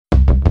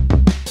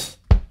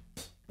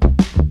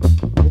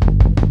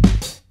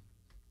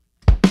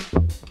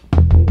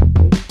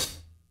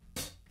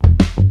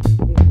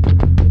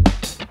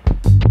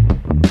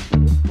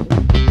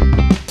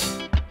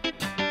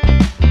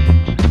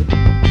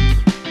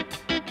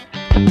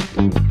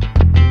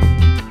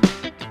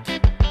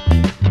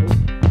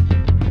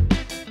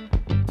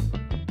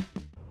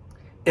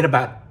In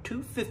about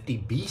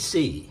 250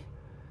 BC,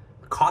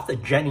 a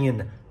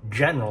Carthaginian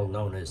general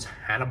known as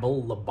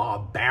Hannibal the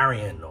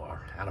Barbarian,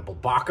 or Hannibal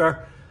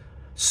Barca,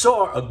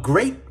 saw a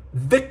great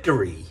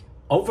victory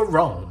over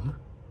Rome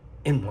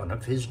in one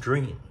of his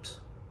dreams.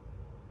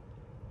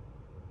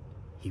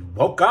 He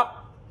woke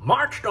up,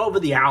 marched over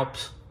the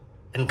Alps,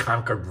 and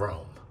conquered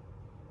Rome.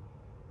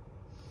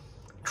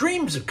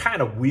 Dreams are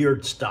kind of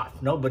weird stuff.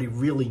 Nobody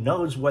really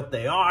knows what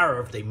they are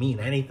or if they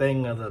mean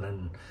anything other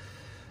than,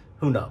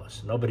 who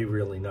knows? Nobody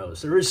really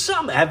knows. There is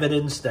some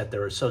evidence that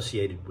they're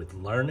associated with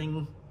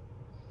learning,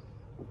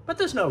 but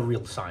there's no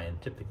real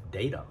scientific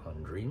data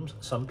on dreams.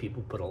 Some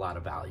people put a lot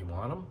of value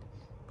on them,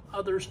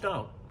 others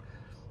don't.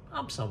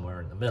 I'm somewhere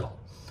in the middle.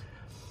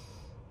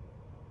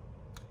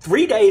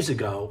 3 days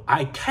ago,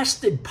 I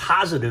tested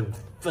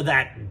positive for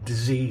that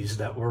disease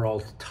that we're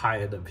all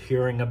tired of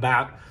hearing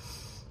about.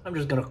 I'm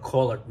just going to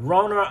call it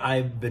Rona.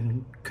 I've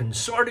been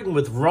consorting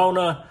with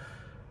Rona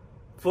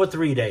for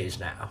 3 days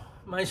now.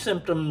 My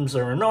symptoms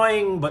are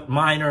annoying but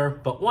minor,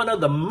 but one of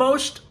the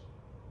most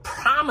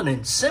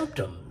prominent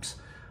symptoms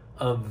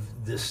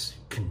of this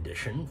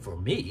condition for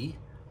me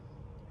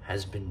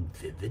has been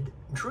vivid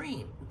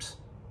dreams.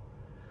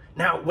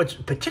 Now, what's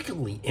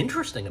particularly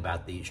interesting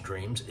about these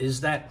dreams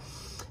is that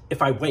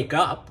if I wake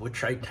up,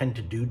 which I tend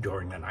to do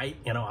during the night,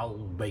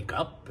 I'll wake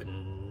up,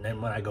 and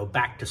then when I go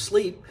back to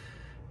sleep,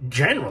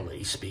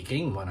 generally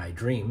speaking, when I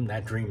dream,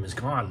 that dream is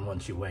gone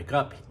once you wake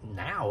up.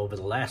 Now, over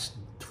the last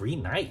 3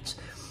 nights,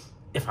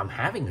 if I'm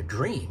having a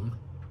dream,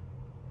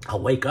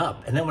 I'll wake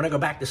up, and then when I go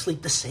back to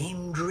sleep, the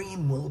same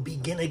dream will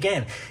begin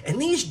again.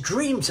 And these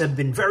dreams have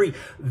been very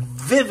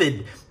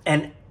vivid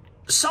and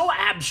so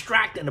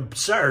abstract and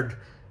absurd,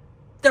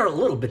 they're a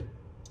little bit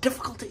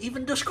difficult to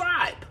even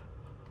describe.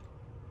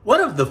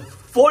 One of the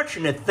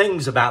fortunate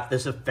things about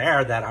this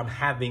affair that I'm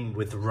having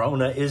with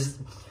Rona is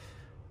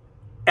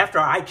after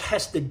I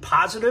tested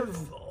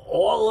positive,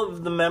 all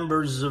of the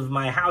members of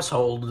my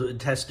household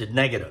tested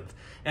negative.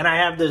 And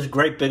I have this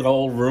great big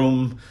old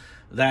room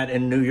that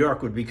in New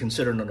York would be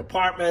considered an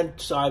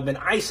apartment. So I've been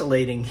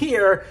isolating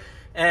here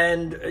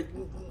and,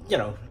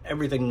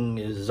 everything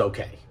is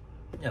okay.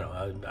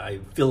 I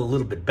feel a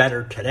little bit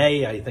better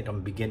today. I think I'm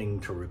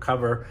beginning to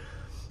recover.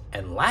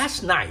 And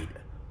last night,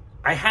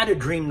 I had a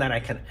dream that I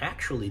can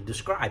actually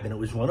describe. And it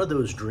was one of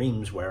those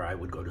dreams where I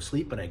would go to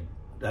sleep and I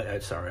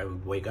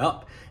would wake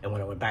up. And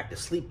when I went back to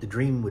sleep, the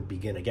dream would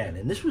begin again.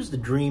 And this was the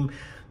dream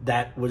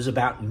that was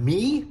about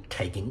me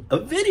taking a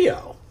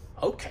video.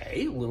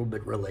 Okay, a little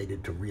bit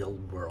related to real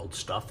world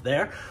stuff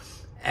there.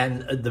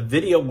 And the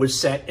video was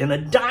set in a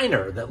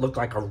diner that looked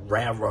like a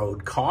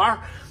railroad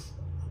car.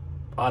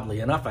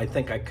 Oddly enough, I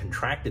think I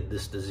contracted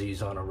this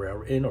disease in a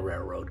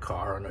railroad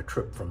car on a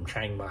trip from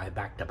Chiang Mai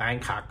back to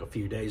Bangkok a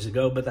few days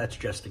ago, but that's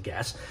just a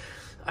guess.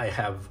 I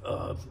have,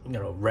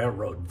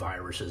 railroad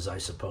viruses, I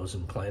suppose,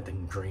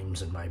 implanting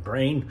dreams in my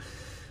brain.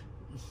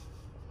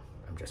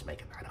 I'm just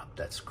making that up.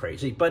 That's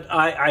crazy. But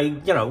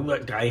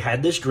I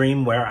had this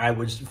dream where I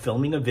was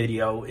filming a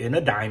video in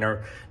a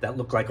diner that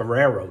looked like a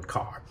railroad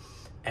car.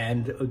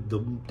 And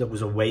there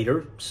was a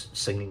waiter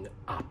singing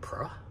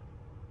opera.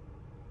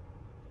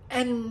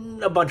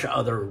 And a bunch of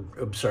other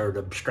absurd,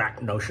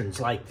 abstract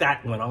notions like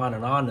that went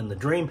on in the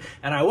dream.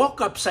 And I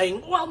woke up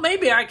saying, well,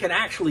 maybe I can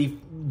actually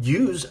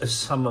use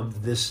some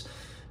of this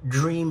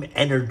dream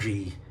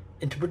energy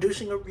into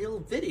producing a real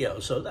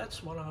video. So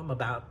that's what I'm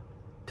about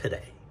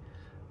today.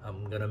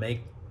 I'm going to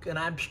make an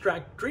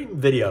abstract dream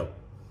video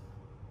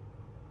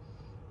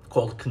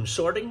called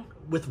Consorting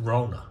with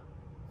Rona.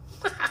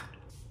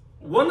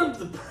 One of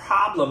the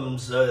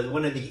problems,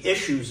 one of the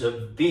issues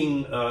of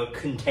being a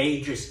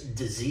contagious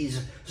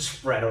disease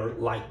spreader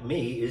like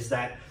me is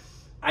that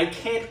I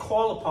can't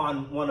call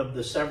upon one of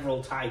the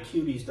several Thai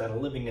cuties that are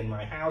living in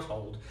my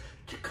household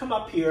to come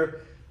up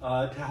here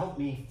to help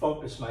me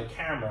focus my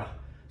camera.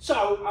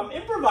 So I'm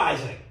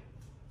improvising.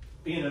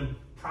 Being an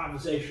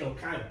improvisational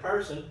kind of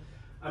person,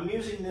 I'm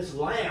using this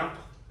lamp,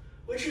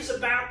 which is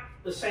about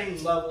the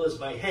same level as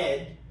my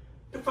head,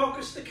 to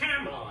focus the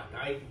camera on.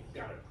 I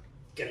gotta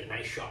get a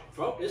nice sharp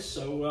focus.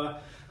 So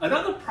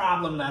another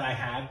problem that I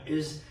have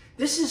is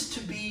this is to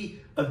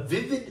be a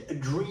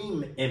vivid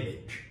dream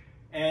image.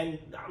 And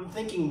I'm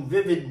thinking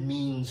vivid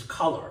means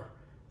color.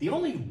 The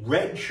only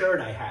red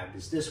shirt I have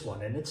is this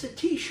one, and it's a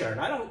t-shirt.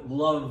 I don't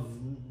love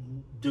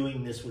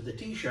doing this with a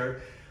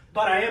t-shirt,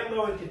 but I am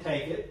going to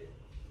take it.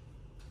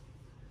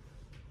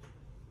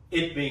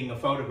 It being a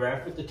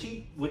photograph with the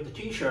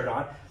t-shirt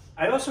on.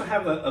 I also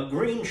have a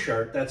green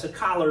shirt that's a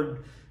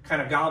collared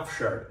kind of golf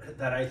shirt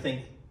that I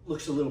think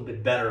looks a little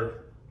bit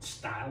better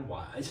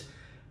style-wise.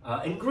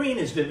 And green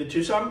is vivid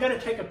too, so I'm going to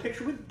take a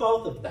picture with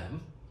both of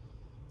them.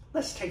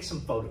 Let's take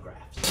some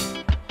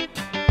photographs.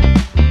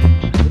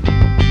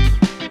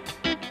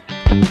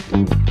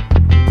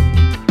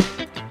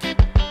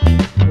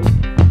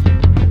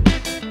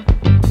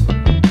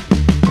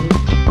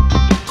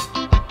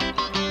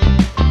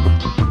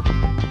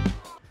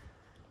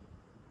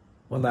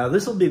 Well, now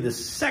this will be the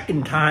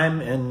second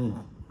time in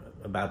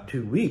about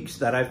 2 weeks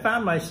that I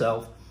found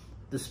myself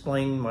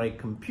displaying my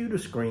computer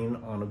screen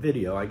on a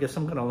video. I guess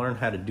I'm going to learn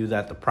how to do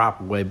that the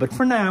proper way. But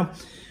for now,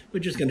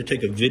 we're just going to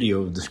take a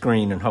video of the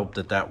screen and hope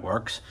that that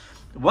works.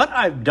 What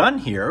I've done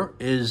here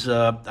is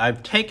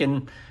I've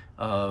taken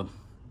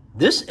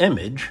this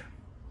image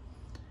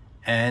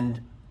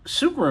and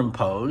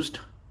superimposed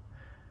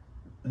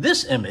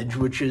this image,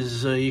 which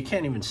is, you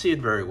can't even see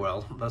it very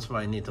well. That's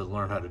why I need to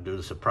learn how to do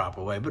this the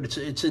proper way. But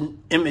it's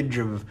an image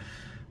of,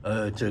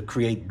 to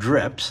create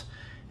drips.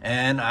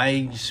 And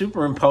I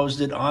superimposed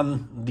it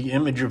on the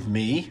image of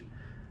me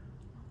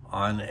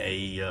on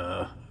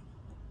a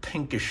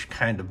pinkish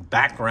kind of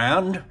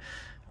background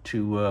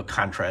to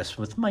contrast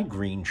with my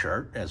green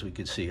shirt. As we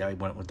could see, I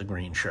went with the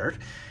green shirt.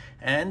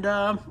 And,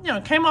 you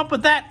know, came up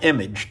with that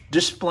image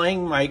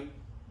displaying my,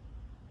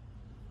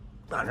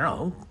 I don't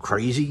know,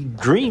 crazy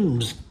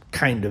dreams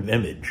kind of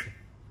image.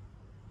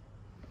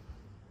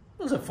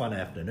 It was a fun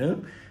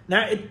afternoon.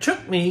 Now, it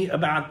took me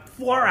about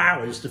 4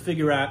 hours to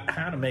figure out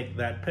how to make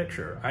that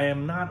picture. I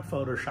am not a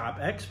Photoshop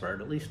expert,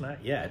 at least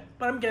not yet,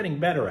 but I'm getting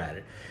better at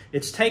it.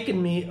 It's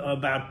taken me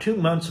about 2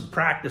 months of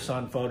practice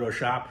on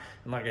Photoshop,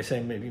 and like I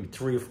say, maybe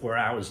 3 or 4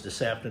 hours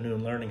this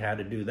afternoon learning how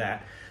to do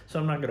that. So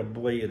I'm not going to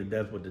bore you to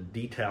death with the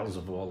details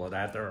of all of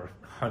that. There are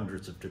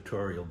hundreds of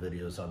tutorial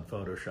videos on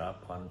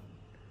Photoshop on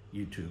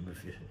YouTube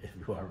if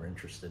you are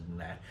interested in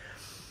that.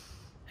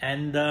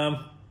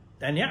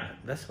 And yeah,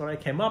 that's what I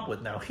came up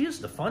with. Now, here's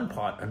the fun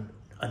part.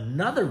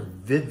 Another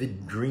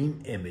vivid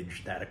dream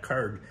image that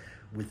occurred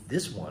with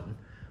this one,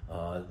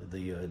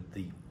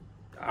 the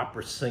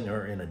opera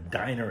singer in a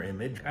diner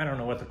image. I don't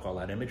know what to call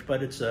that image,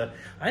 but it's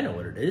I know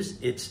what it is.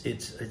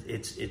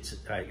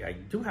 I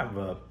do have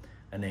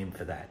a name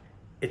for that.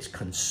 It's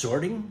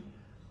Consorting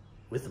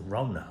with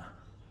Rona.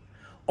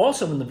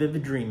 Also in the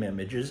vivid dream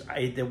images,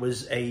 there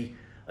was a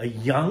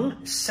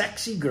young,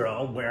 sexy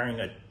girl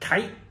wearing a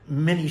tight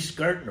mini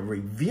skirt and a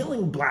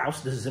revealing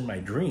blouse. This is in my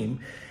dream.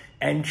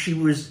 And she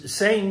was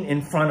saying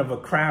in front of a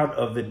crowd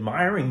of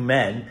admiring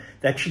men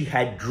that she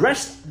had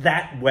dressed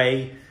that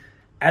way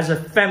as a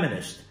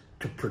feminist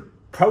to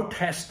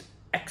protest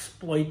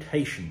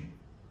exploitation.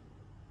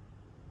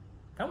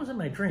 That was in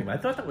my dream. I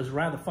thought that was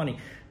rather funny.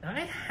 Now,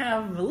 I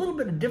have a little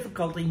bit of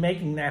difficulty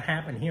making that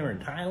happen here in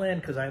Thailand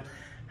because I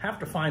have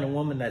to find a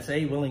woman that's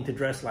A, willing to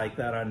dress like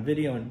that on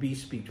video, and B,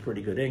 speaks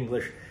pretty good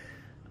English.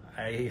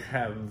 I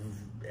have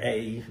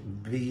A,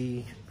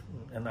 B,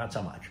 and not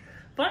so much.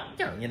 But,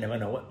 you know, you never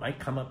know what might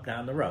come up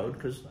down the road,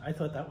 because I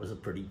thought that was a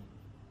pretty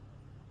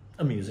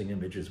amusing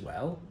image as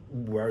well,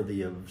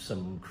 worthy of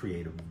some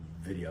creative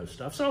video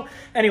stuff. So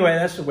anyway,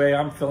 that's the way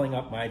I'm filling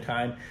up my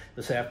time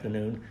this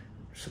afternoon,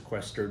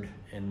 sequestered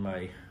in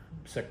my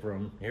sick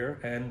room here,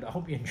 and I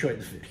hope you enjoyed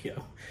this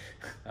video.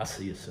 I'll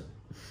see you soon.